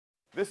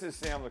This is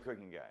Sam, the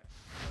cooking guy.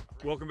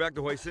 Welcome back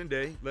to Hoisin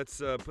Day. Let's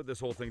put this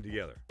whole thing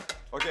together.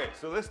 Okay,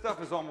 so this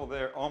stuff is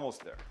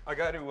almost there. I've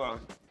got to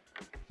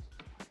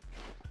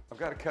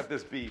cut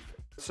this beef.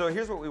 So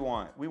here's what we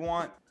want. We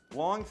want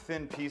long,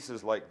 thin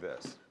pieces like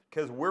this,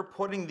 because we're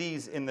putting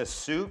these in the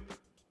soup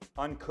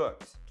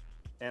uncooked,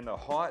 and the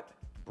hot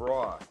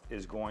broth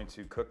is going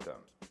to cook them.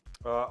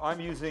 I'm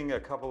using a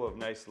couple of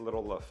nice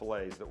little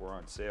fillets that were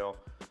on sale,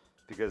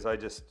 because I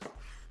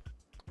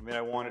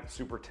want it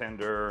super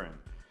tender, and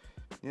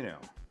you know.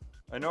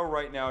 I know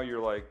right now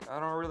you're like, I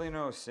don't really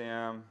know,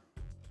 Sam.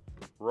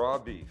 Raw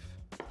beef.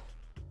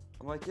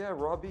 I'm like, yeah,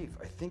 raw beef.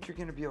 I think you're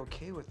gonna be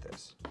okay with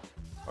this.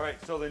 All right,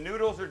 so the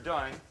noodles are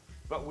done,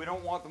 but we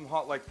don't want them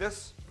hot like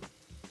this.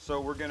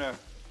 So we're gonna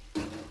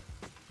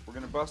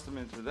bust them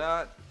into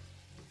that,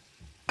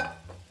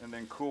 and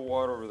then cool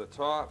water over the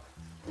top.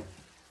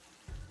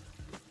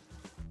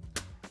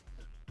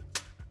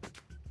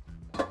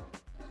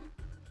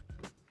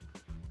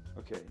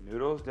 Okay,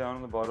 noodles down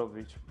in the bottom of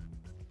each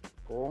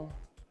bowl.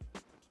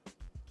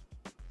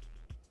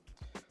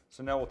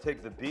 So now we'll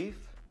take the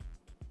beef,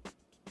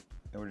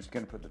 and we're just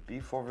gonna put the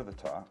beef over the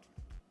top.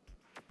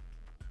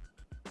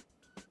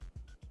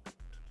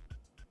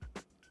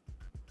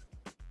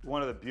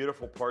 One of the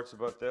beautiful parts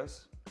about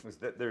this is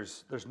that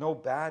there's no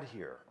bad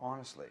here,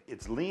 honestly.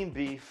 It's lean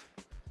beef,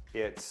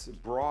 it's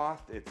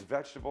broth, it's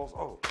vegetables.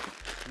 Oh, okay.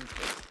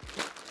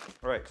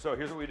 All right, so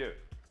here's what we do.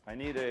 I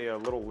need a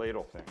little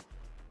ladle thing.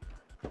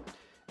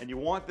 And you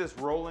want this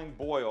rolling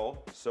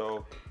boil,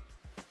 so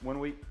when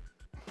we,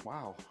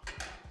 wow,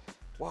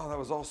 that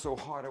was all so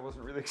hot. I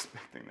wasn't really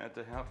expecting that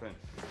to happen.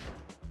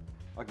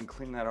 I can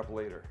clean that up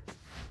later.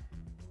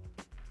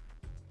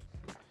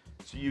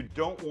 So you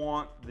don't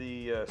want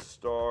the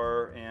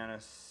star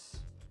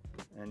anise.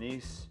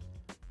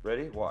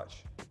 Ready?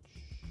 Watch.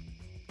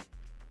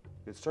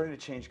 It's starting to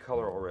change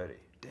color already.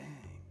 Dang.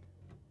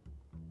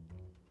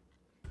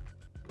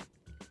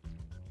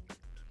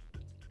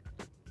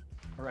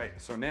 All right,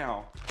 so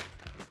now,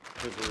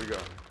 here's where we go.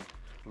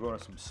 We're going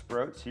to some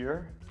sprouts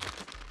here.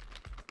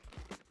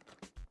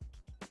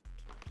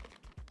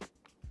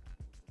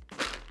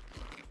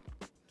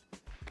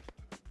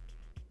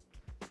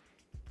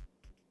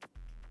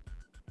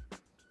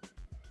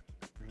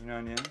 Green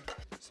onion,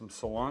 some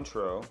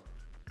cilantro.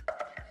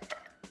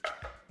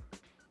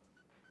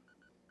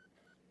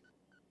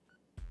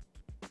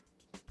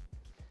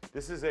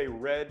 This is a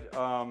red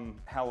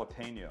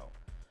jalapeno.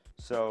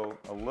 So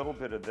a little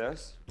bit of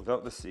this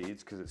without the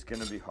seeds, because it's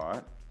going to be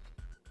hot.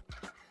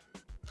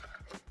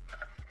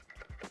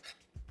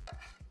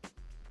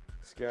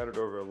 Scattered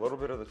over a little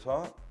bit of the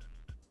top.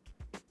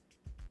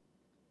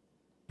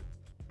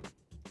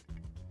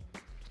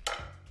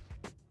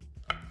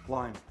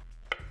 Lime.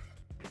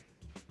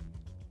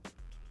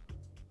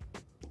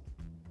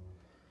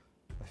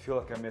 I feel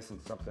like I'm missing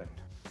something,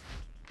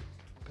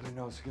 but I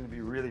know it's going to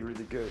be really,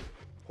 really good.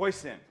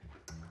 Hoisin.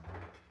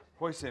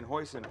 Hoisin,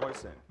 hoisin,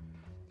 hoisin.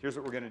 Here's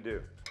what we're going to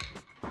do.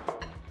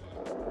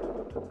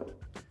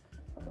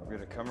 We're going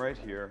to come right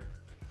here.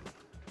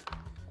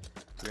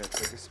 We're going to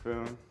take a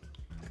spoon.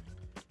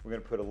 We're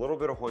going to put a little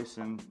bit of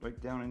hoisin right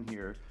down in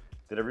here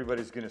that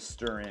everybody's going to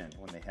stir in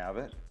when they have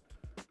it.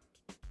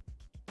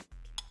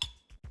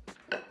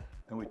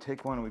 And we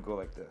take one and we go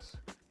like this.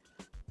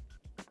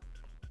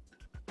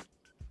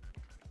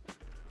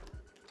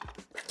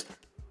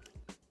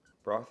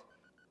 Broth.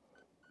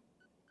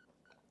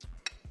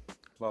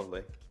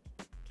 Lovely.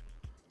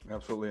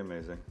 Absolutely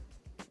amazing.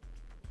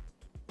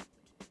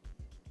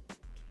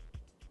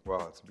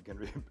 Wow, it's going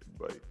to be a big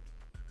bite.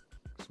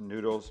 Some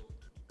noodles,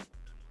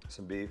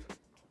 some beef.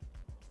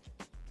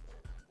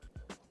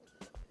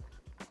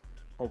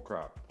 Oh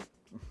crap.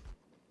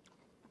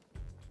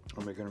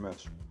 I'm making a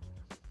mess.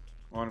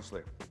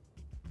 Honestly.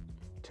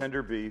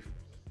 Tender beef.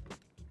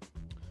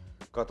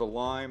 Got the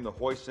lime, the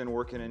hoisin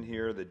working in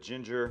here, the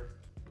ginger,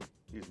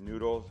 these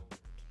noodles.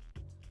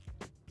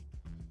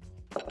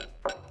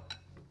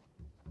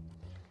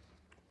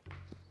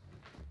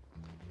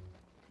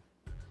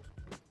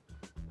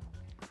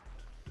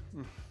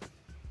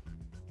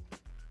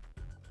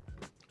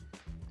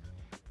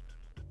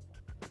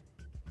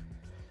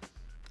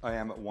 I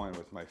am at one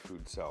with my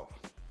food self.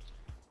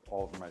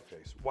 All over my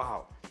face.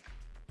 Wow.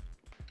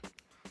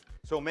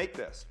 So make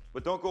this,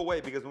 but don't go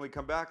away, because when we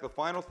come back, the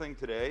final thing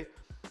today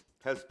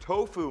has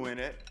tofu in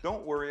it.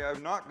 Don't worry,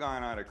 I've not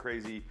gone on a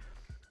crazy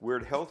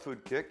weird health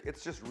food kick.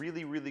 It's just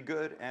really, really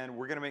good, and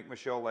we're gonna make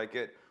Michelle like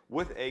it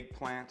with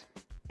eggplant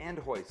and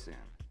hoisin.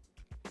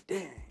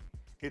 Dang,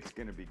 it's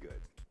gonna be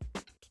good.